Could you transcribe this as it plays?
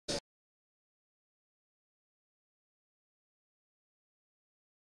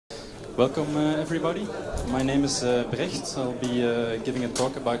Welcome everybody. My name is Brecht. I'll be giving a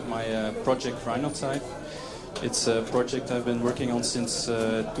talk about my project rinohtype. It's a project I've been working on since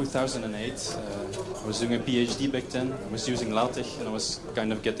 2008. I was doing a PhD back then. I was using LaTeX and I was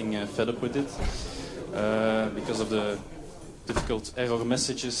kind of getting fed up with it because of the difficult error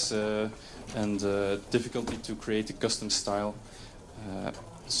messages and difficulty to create a custom style.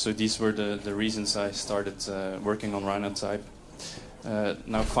 So these were the reasons I started working on rinohtype.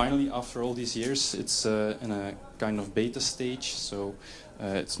 Now finally, after all these years, it's in a kind of beta stage, so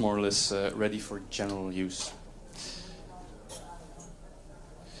it's more or less ready for general use.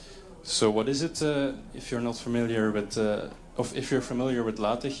 So what is it? If you're not familiar with, if you're familiar with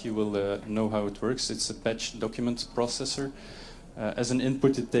LaTeX, you will know how it works. It's a batch document processor. As an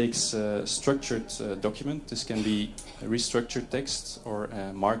input, it takes a structured document. This can be a restructured text or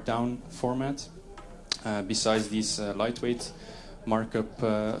a Markdown format. Besides these lightweight markup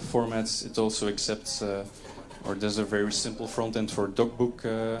formats, it also accepts, or there's a very simple front end for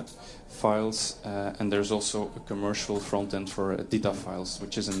docbook files, and there's also a commercial front end for data files,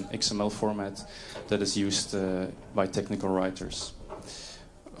 which is an XML format that is used by technical writers.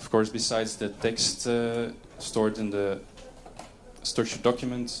 Of course, besides the text stored in the structured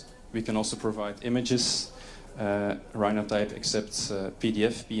document, we can also provide images. Rinohtype accepts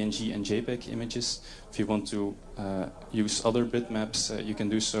PDF, PNG, and JPEG images. If you want to use other bitmaps, you can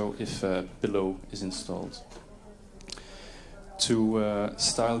do so if below is installed. To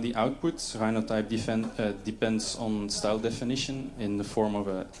style the output, rinohtype depends on style definition in the form of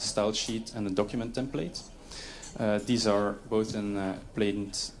a style sheet and a document template. These are both in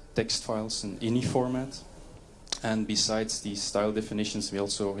plain text files in ini format. And besides these style definitions, we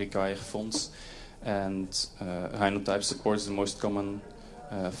also require fonts. And rinohtype supports the most common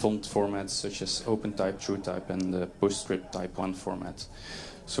font formats such as OpenType, TrueType, and the PostScript Type 1 format.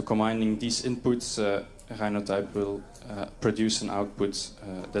 So combining these inputs, rinohtype will produce an output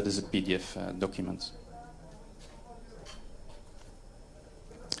that is a PDF document.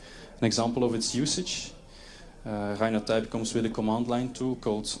 An example of its usage, rinohtype comes with a command line tool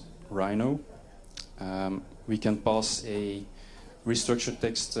called Rhino. We can pass a restructured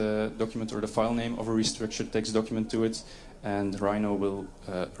text document or the file name of a restructured text document to it, and Rhino will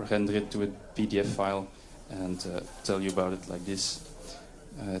render it to a PDF file and tell you about it like this.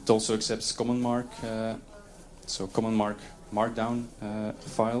 It also accepts CommonMark, so CommonMark Markdown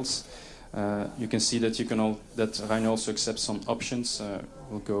files. You can see that that Rhino also accepts some options.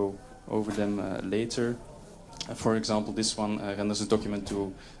 We'll go over them later. For example, this one renders a document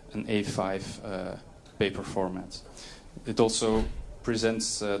to an A5 paper format. It also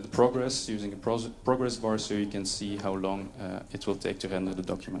presents the progress using a progress bar, so you can see how long it will take to render the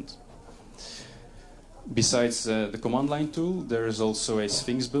document. Besides the command line tool, there is also a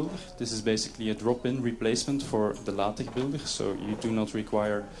Sphinx builder. This is basically a drop-in replacement for the LaTeX builder, so you do not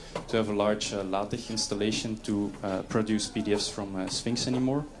require to have a large LaTeX installation to produce PDFs from Sphinx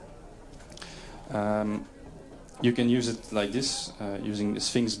anymore. You can use it like this, using the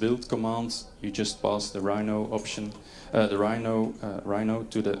Sphinx build command. You just pass the Rhino option, Rhino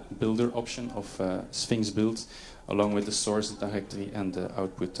to the builder option of Sphinx build, along with the source directory and the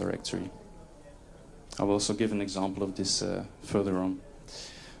output directory. I will also give an example of this further on.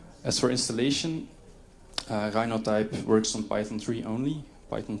 As for installation, rinohtype works on Python 3 only,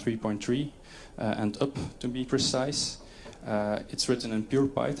 Python 3.3 and up to be precise. It's written in pure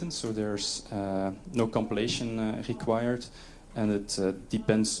Python, so there's no compilation required, and it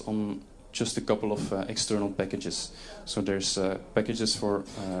depends on just a couple of external packages. So there's packages for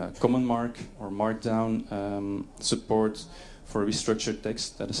CommonMark or Markdown support for restructured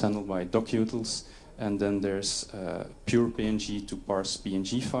text that is handled by docutils, and then there's pure PNG to parse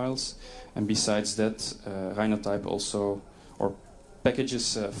PNG files. And besides that, rinohtype also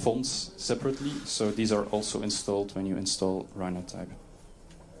packages fonts separately, so these are also installed when you install rinohtype.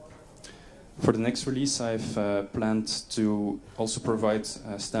 For the next release, I've planned to also provide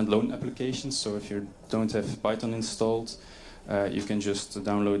standalone applications, so if you don't have Python installed, you can just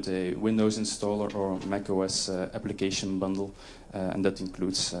download a Windows installer or macOS application bundle, and that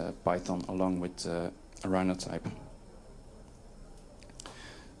includes Python along with rinohtype.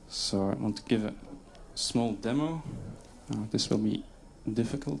 So I want to give a small demo. This will be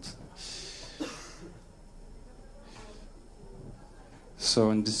difficult. So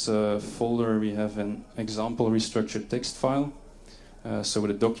in this folder we have an example restructured text file. So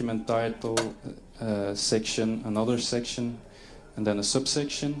with a document title, section, another section, and then a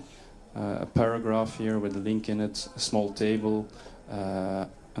subsection, a paragraph here with a link in it, a small table,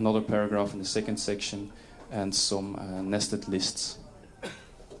 another paragraph in the second section, and some nested lists.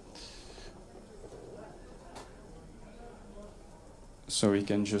 So we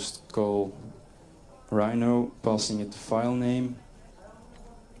can just call Rhino, passing it the file name.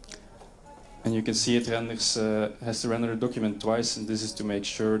 And you can see it renders, has to render the document twice, and this is to make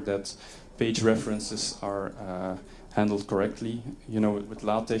sure that page references are handled correctly. You know, with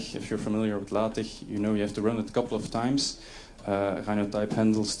LaTeX, if you're familiar with LaTeX, you know you have to run it a couple of times. rinohtype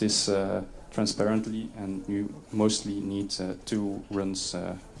handles this transparently, and you mostly need 2 runs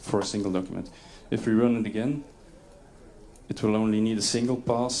for a single document. If we run it again, it will only need a single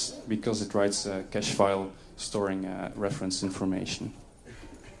pass because it writes a cache file storing reference information.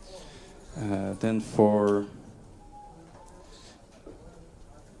 Then for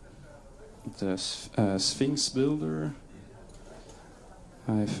the Sphinx builder,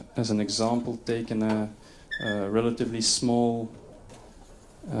 I've, as an example, taken a relatively small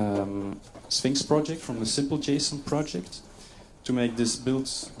Sphinx project from the simple JSON project. To make this build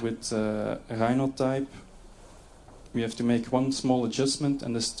with rinohtype, we have to make one small adjustment,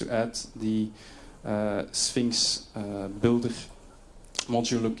 and this to add the Sphinx builder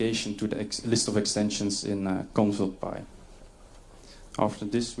module location to the list of extensions in convil.py. After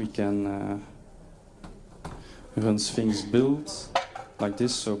this, we can run Sphinx build like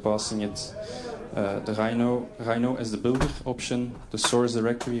this, so passing it the Rhino as the builder option, the source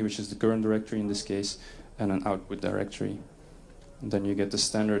directory, which is the current directory in this case, and an output directory. And then you get the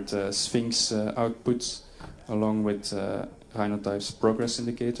standard Sphinx outputs along with rinohtype's progress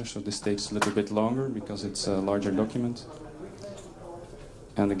indicator. So this takes a little bit longer because it's a larger document.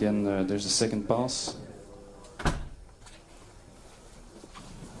 And again, there's a second pass.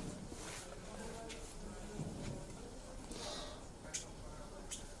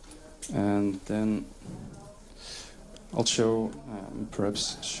 And then I'll show,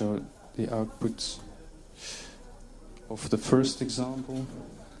 perhaps show the output of the first example.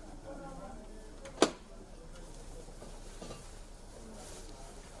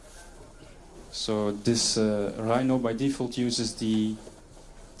 So this Rhino by default uses the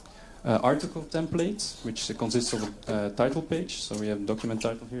article template, which consists of a title page. So we have document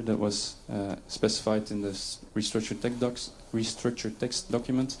title here that was specified in this restructured text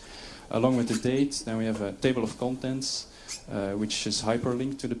document, along with the date. Then we have a table of contents, which is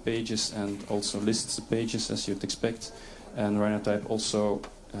hyperlinked to the pages and also lists the pages as you'd expect. And rinohtype also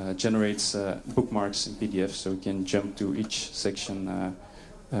generates bookmarks in PDF, so we can jump to each section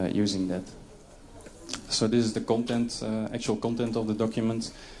using that. So this is the content, actual content of the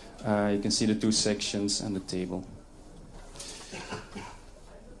document. You can see the 2 sections and the table.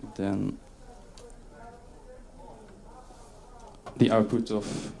 Then the output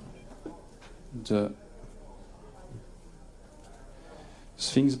of the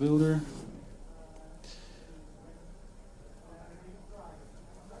Sphinx builder.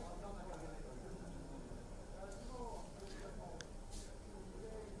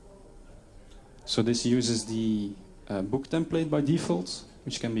 So this uses the book template by default,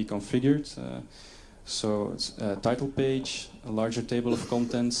 which can be configured. So it's a title page, a larger table of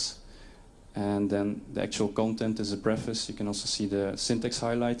contents, and then the actual content is a preface. You can also see the syntax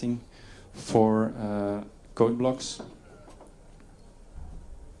highlighting for code blocks.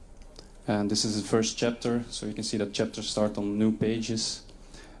 And this is the first chapter, so you can see that chapters start on new pages.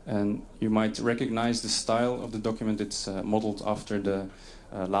 And you might recognize the style of the document. It's modeled after the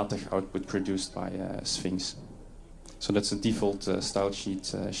LaTeX output produced by Sphinx. So that's a default style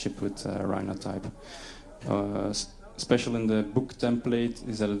sheet shipped with rinohtype. Special in the book template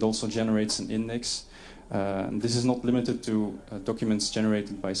is that it also generates an index. This is not limited to documents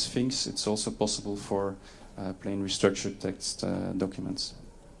generated by Sphinx. It's also possible for plain restructured text documents.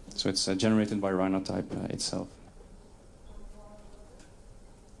 So it's generated by rinohtype itself.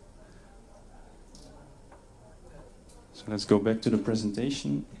 So let's go back to the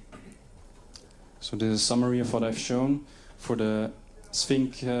presentation. So this is a summary of what I've shown. For the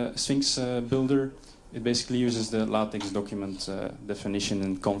Sphinx builder, it basically uses the LaTeX document definition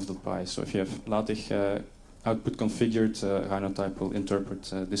in conv.py. So if you have LaTeX output configured, rinohtype will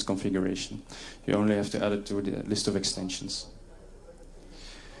interpret this configuration. You only have to add it to the list of extensions.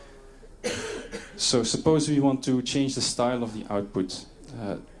 So suppose we want to change the style of the output.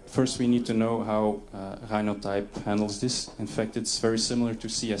 First, we need to know how rinohtype handles this. In fact, it's very similar to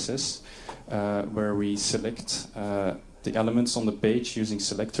CSS, where we select the elements on the page using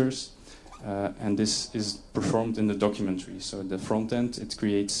selectors, and this is performed in the documentary. So the front end, it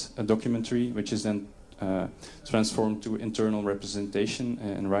creates a documentary, which is then transformed to internal representation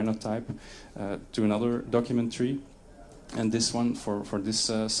in rinohtype to another documentary. And this one, for this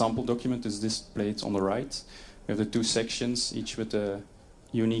sample document, is displayed on the right. We have the 2 sections, each with a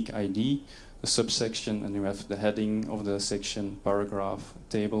unique ID. a subsection, and you have the heading of the section, paragraph,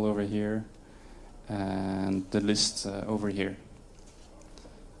 table over here, and the list over here.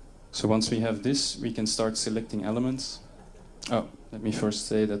 So once we have this, we can start selecting elements. Oh, let me first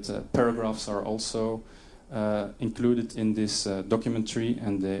say that paragraphs are also included in this document tree,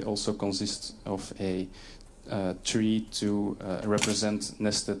 and they also consist of a tree to represent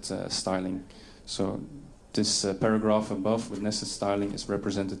nested styling. So this paragraph above with nested styling is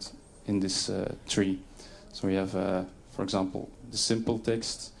represented in this tree. So we have, for example, the simple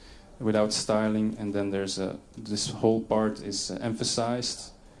text without styling, and then there's this whole part is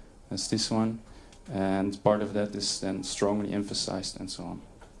emphasized. That's this one, and part of that is then strongly emphasized, and so on.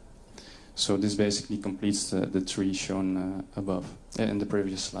 So this basically completes the tree shown above in the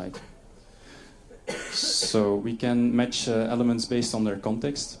previous slide. So we can match elements based on their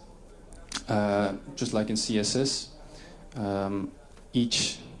context, just like in CSS.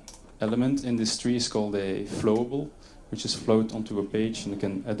 Each element in this tree is called a flowable, which is flowed onto a page, and it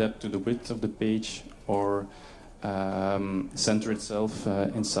can adapt to the width of the page or center itself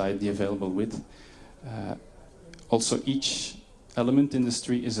inside the available width. Also, each element in this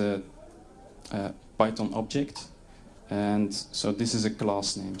tree is a Python object, and so this is a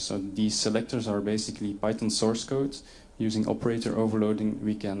class name. So these selectors are basically Python source code. Using operator overloading,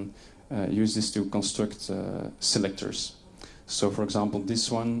 we can use this to construct selectors. So for example, this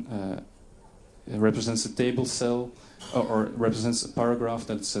one represents a table cell, or represents a paragraph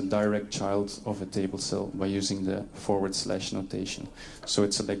that's a direct child of a table cell by using the / notation. So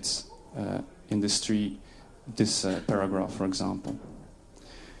it selects in this tree this paragraph, for example.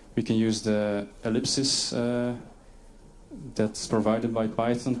 We can use the ellipsis that's provided by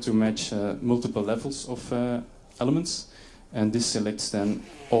Python to match multiple levels of elements, and this selects then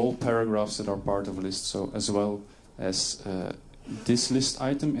all paragraphs that are part of a list, so as well as this list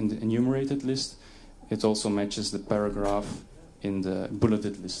item in the enumerated list. It also matches the paragraph in the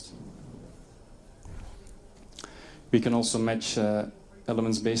bulleted list. We can also match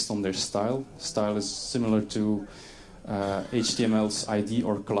elements based on their style. Style is similar to HTML's ID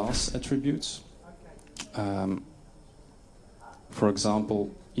or class attributes. For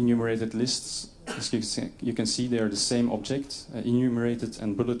example, enumerated lists, as you can see, they are the same object. Enumerated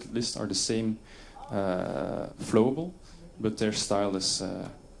and bulleted lists are the same flowable, but their style is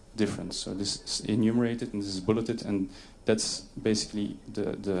different. So this is enumerated and this is bulleted, and that's basically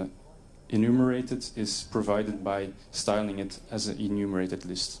the enumerated is provided by styling it as an enumerated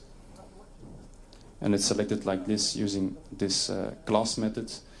list. And it's selected like this using this class method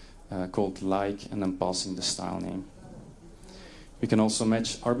called like, and then passing the style name. We can also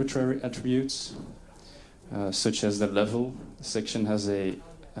match arbitrary attributes, such as the level. The section has a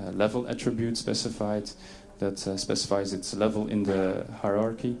level attribute specified that specifies its level in the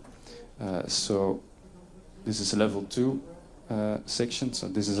hierarchy. So this is a level 2 section, so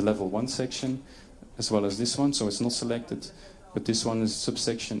this is a level 1 section, as well as this one, so it's not selected, but this one is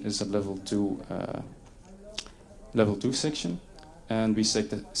subsection is a level 2 section, and we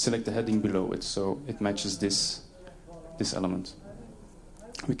select the heading below it, so it matches this element.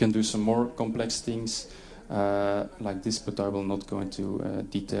 We can do some more complex things like this, but I will not go into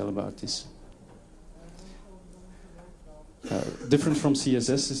detail about this. Different from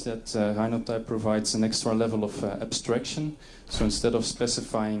CSS is that rinohtype provides an extra level of abstraction. So instead of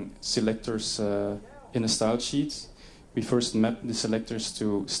specifying selectors in a style sheet, we first map the selectors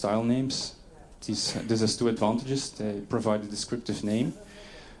to style names. This has two advantages. They provide a descriptive name.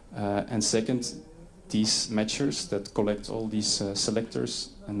 And second, these matchers that collect all these selectors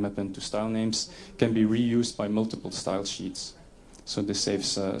and map them to style names can be reused by multiple style sheets. So this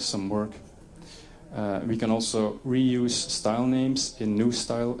saves some work. We can also reuse style names in new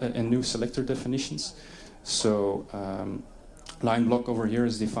selector definitions. So line block over here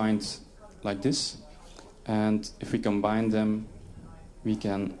is defined like this, and if we combine them, we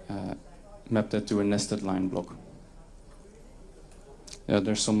can map that to a nested line block.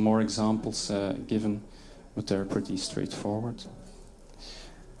 There's some more examples given, but they're pretty straightforward.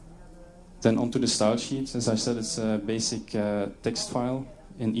 Then onto the style sheet. As I said, it's a basic text file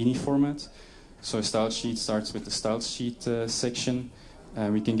in ini format. So a style sheet starts with the style sheet section,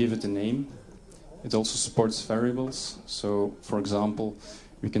 and we can give it a name. It also supports variables. So, for example,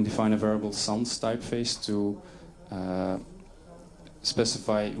 we can define a variable sans typeface to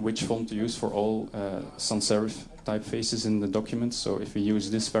specify which font to use for all sans serif typefaces in the document. So if we use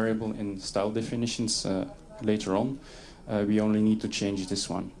this variable in style definitions later on, we only need to change this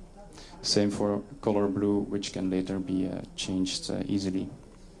one. Same for color blue, which can later be changed easily.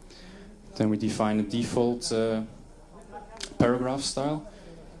 Then we define a default paragraph style.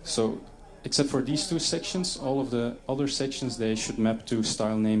 So except for these two sections, all of the other sections, they should map to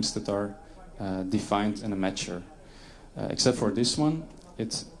style names that are defined in a matcher. Except for this one,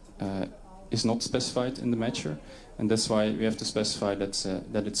 it is not specified in the matcher, and that's why we have to specify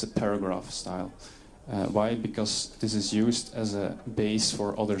that it's a paragraph style. Why? Because this is used as a base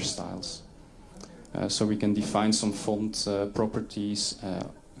for other styles. So we can define some font properties,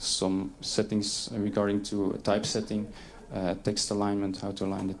 some settings regarding to typesetting, text alignment, how to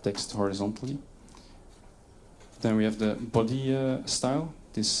align the text horizontally. Then we have the body style.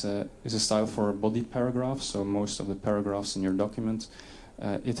 This is a style for body paragraphs, so most of the paragraphs in your document.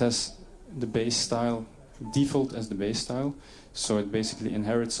 It has the base style, default as the base style, so it basically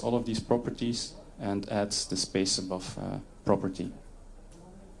inherits all of these properties and adds the space above property.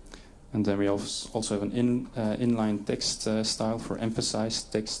 And then we also have an inline text style for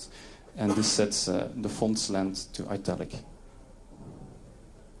emphasized text, and this sets the font's length to italic.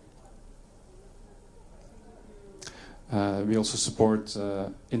 We also support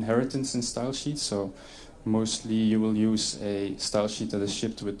inheritance in style sheets, so mostly you will use a style sheet that is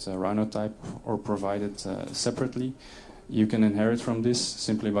shipped with rinohtype or provided separately. You can inherit from this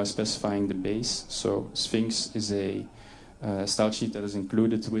simply by specifying the base. So Sphinx is a style sheet that is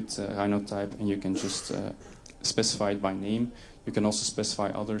included with rinohtype, and you can just specify it by name. You can also specify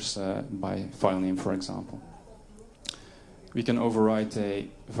others by file name, for example. We can override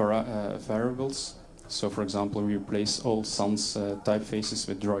variables. So, for example, we replace all sans typefaces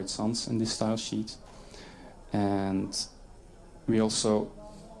with droid sans in this style sheet. And we also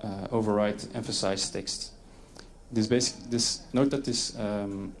override emphasized text. Note that this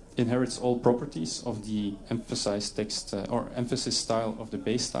inherits all properties of the emphasized text or emphasis style of the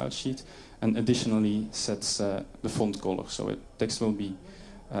base style sheet, and additionally sets the font color. So text will be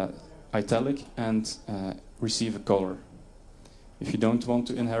italic and receive a color. If you don't want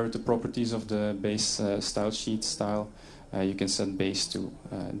to inherit the properties of the base style sheet style, you can set base to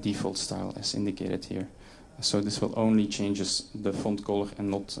default style as indicated here. So this will only changes the font color and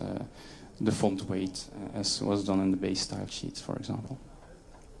not the font weight, as was done in the base style sheet, for example.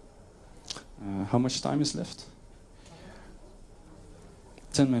 How much time is left?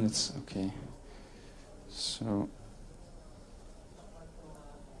 10 minutes, okay. So,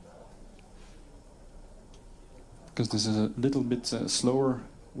 because this is a little bit slower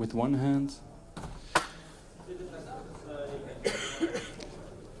with one hand.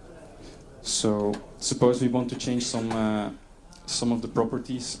 So, suppose we want to change some of the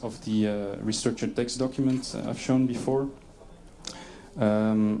properties of the restructured text document I've shown before.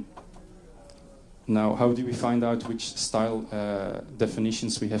 Now, how do we find out which style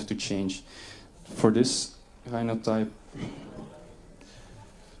definitions we have to change? For this, rinohtype,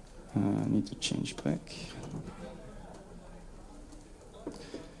 I need to change back.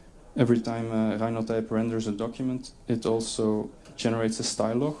 Every time rinohtype renders a document, it also generates a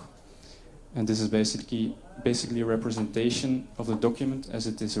style log. And this is basically a representation of the document as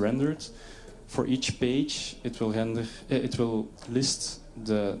it is rendered. For each page, it will list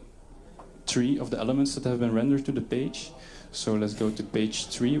the tree of the elements that have been rendered to the page. So let's go to page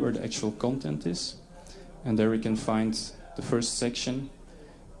 3 where the actual content is. And there we can find the first section,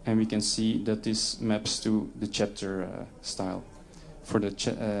 and we can see that this maps to the chapter style. For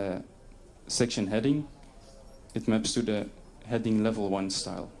the section heading, it maps to the heading level 1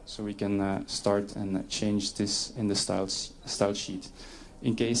 style. So we can start and change this in the style sheet.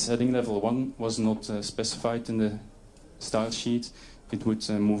 In case heading level 1 was not specified in the style sheet, it would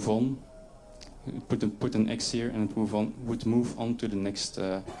move on. Put an X here, and it would move on to the next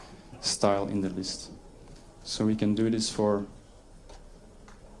style in the list. So we can do this for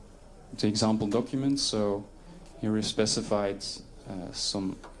the example document. So here we specified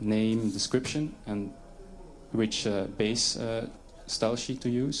some name, description, and which base style sheet to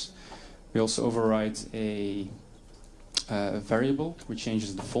use. We also override a variable which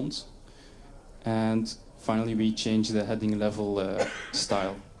changes the font, and finally we change the heading level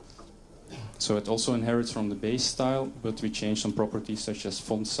style. So it also inherits from the base style, but we change some properties such as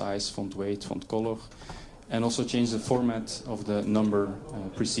font size, font weight, font color, and also change the format of the number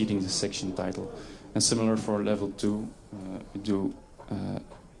preceding the section title. And similar for level 2,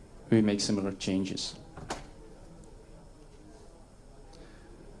 we make similar changes.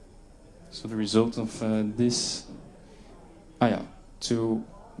 So the result of this, to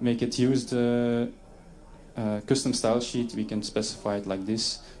make it use the custom style sheet, we can specify it like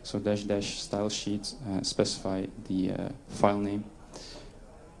this. So -- style sheet, specify the file name.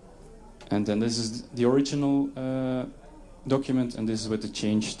 And then this is the original document, and this is with the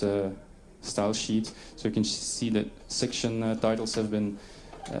changed style sheet. So you can see that section titles have been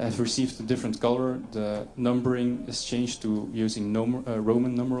have received a different color. The numbering is changed to using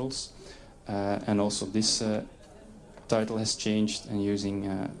Roman numerals, and also this title has changed and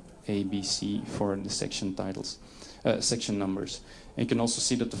using A, B, C for the section titles, section numbers. And you can also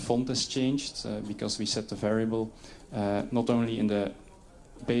see that the font has changed because we set the variable not only in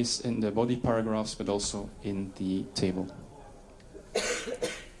the body paragraphs but also in the table.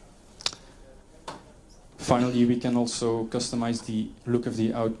 Finally, we can also customize the look of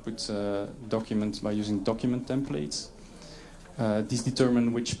the output document by using document templates. These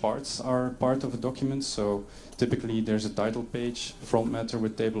determine which parts are part of a document. So typically there's a title page, front matter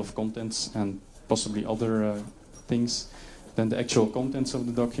with table of contents and possibly other things. Then the actual contents of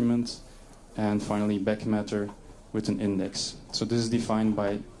the document, and finally back matter with an index. So this is defined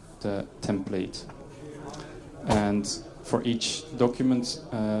by the template. And for each document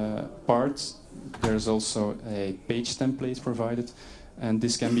part, there's also a page template provided, and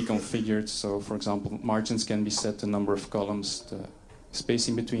this can be configured. So for example, margins can be set, the number of columns, the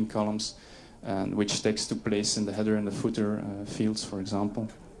spacing between columns, and which text to place in the header and the footer fields, for example.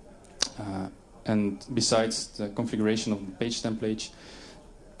 And besides the configuration of the page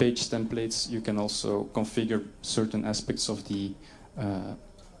templates, you can also configure certain aspects of the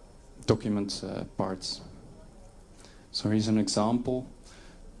document parts. So here's an example.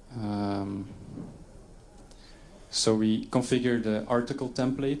 So we configure the article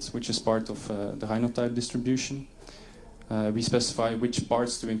template, which is part of the rinohtype distribution. We specify which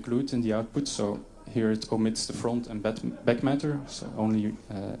parts to include in the output. So here it omits the front and back matter, so only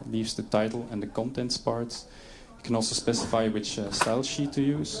leaves the title and the contents parts. You can also specify which style sheet to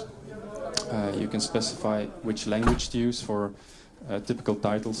use. You can specify which language to use for typical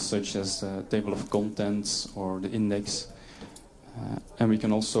titles, such as the table of contents or the index. And we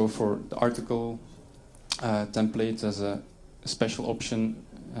can also, for the article template, as a special option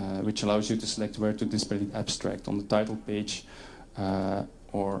which allows you to select where to display the abstract on the title page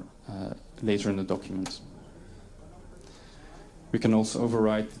or later in the document. We can also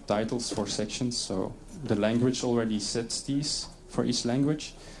override the titles for sections, so the language already sets these for each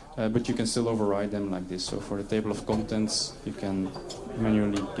language, but you can still override them like this. So for the table of contents, you can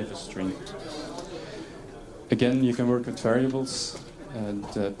manually give a string. Again, you can work with variables.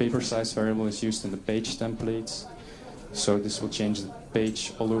 The paper size variable is used in the page templates, so this will change the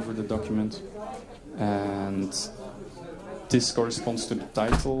page all over the document. And this corresponds to the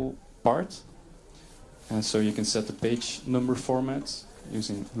title part. And so you can set the page number format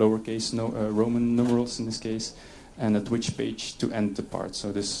using lowercase Roman numerals in this case, and at which page to end the part.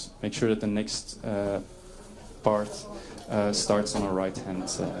 So this makes sure that the next part starts on a right-hand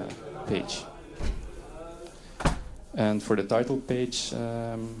page. And for the title page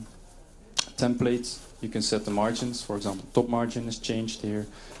template, you can set the margins. For example, top margin is changed here,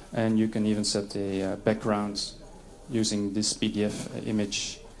 and you can even set a background using this PDF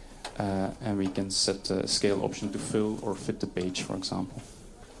image, and we can set the scale option to fill or fit the page, for example.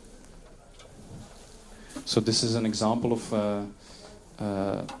 So this is an example of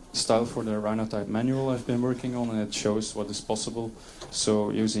style for the rinohtype manual I've been working on, and it shows what is possible. So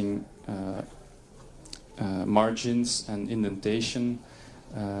using margins and indentation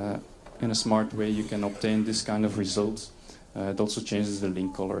in a smart way, you can obtain this kind of result. It also changes the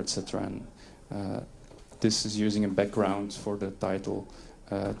link color, etc. And this is using a background for the title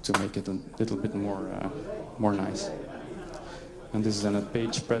to make it a little bit more nice. And this is then a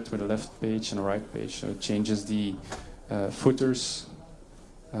page spread with a left page and a right page. So it changes the footers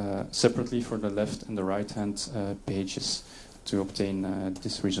separately for the left and the right hand pages to obtain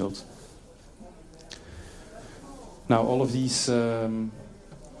this result. Now all of these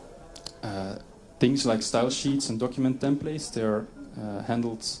things like style sheets and document templates, they are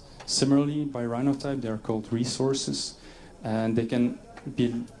handled similarly by rinohtype. They are called resources, and they can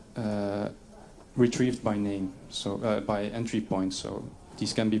be retrieved by name, so by entry point. So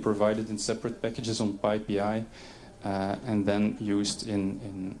these can be provided in separate packages on PyPI and then used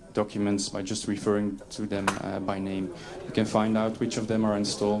in documents by just referring to them by name. You can find out which of them are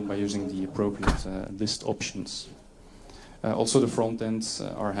installed by using the appropriate list options. Also, the front ends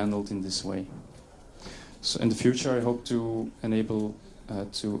are handled in this way. So in the future, I hope to enable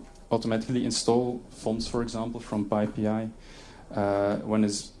to automatically install fonts, for example, from PyPI when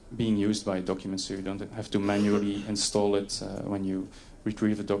it's being used by documents, so you don't have to manually install it when you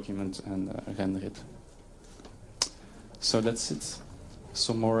retrieve a document and render it. So that's it.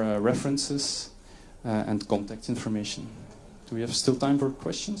 Some more references and contact information. Do we have still time for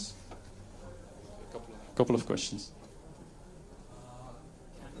questions? A couple of questions.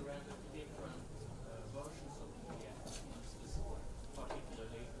 Can you render different versions of PDF,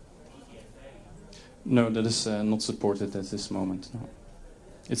 particularly No, that is not supported at this moment. No.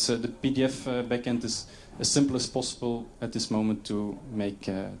 It's the PDF backend is as simple as possible at this moment to make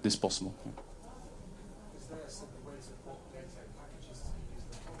this possible. Is there a simple way to import LaTeX packages to use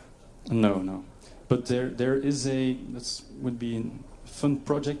the format? No. But there is that would be a fun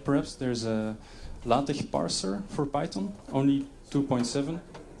project perhaps. There's a LaTeX parser for Python, only 2.7.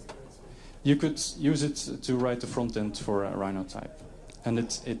 You could use it to write the front end for rinohtype. And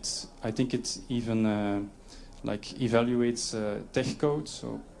I think it even like evaluates tech code,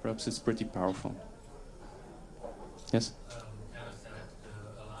 so perhaps it's pretty powerful. Yes? Can I select the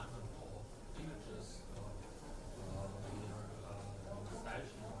alignment of images style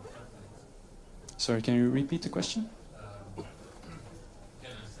sheet or something? Sorry, can you repeat the question? Can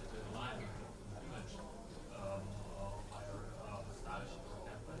I set the alignment of an image via style sheet or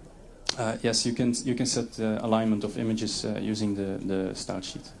template? Yes, you can set the alignment of images using the style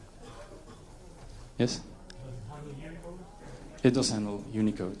sheet. Yes? It does handle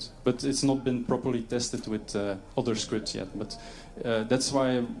Unicode, but it's not been properly tested with other scripts yet. But that's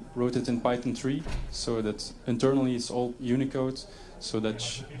why I wrote it in Python 3, so that internally it's all Unicode, so that.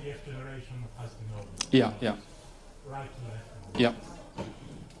 The PDF generation has to know. Yeah. Right to left. Yeah.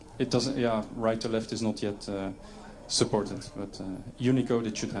 It doesn't. Yeah, right to left is not yet supported, but Unicode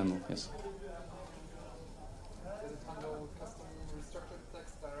it should handle. Yes. Does it handle custom restructured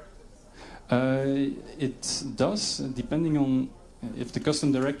text directives? It does, depending on if the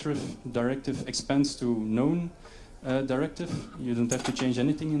custom directive expands to known directive. You don't have to change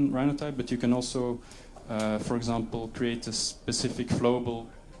anything in rinohtype, but you can also, for example, create a specific flowable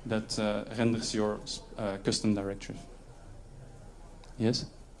that renders your custom directive. Yes?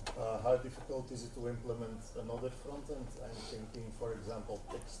 How difficult is it to implement another front-end? I'm thinking, for example,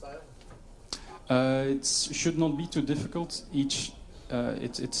 text style. It should not be too difficult.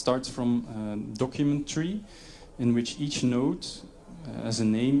 It starts from document tree, in which each node has a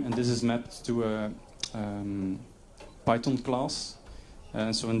name, and this is mapped to a Python class.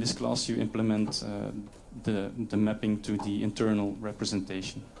 So in this class, you implement the mapping to the internal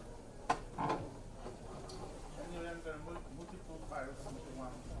representation. Can you render multiple files into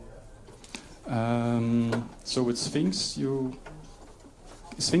one PDF? So with Sphinx,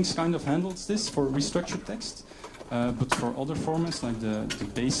 Sphinx kind of handles this for restructured text. But for other formats, like the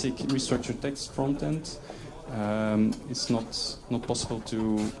basic restructured text front end, it's not possible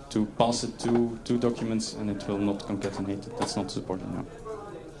to pass it to two documents, and it will not concatenate it. That's not supported now.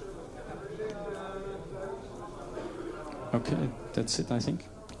 Okay, that's it, I think.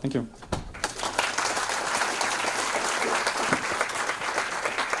 Thank you.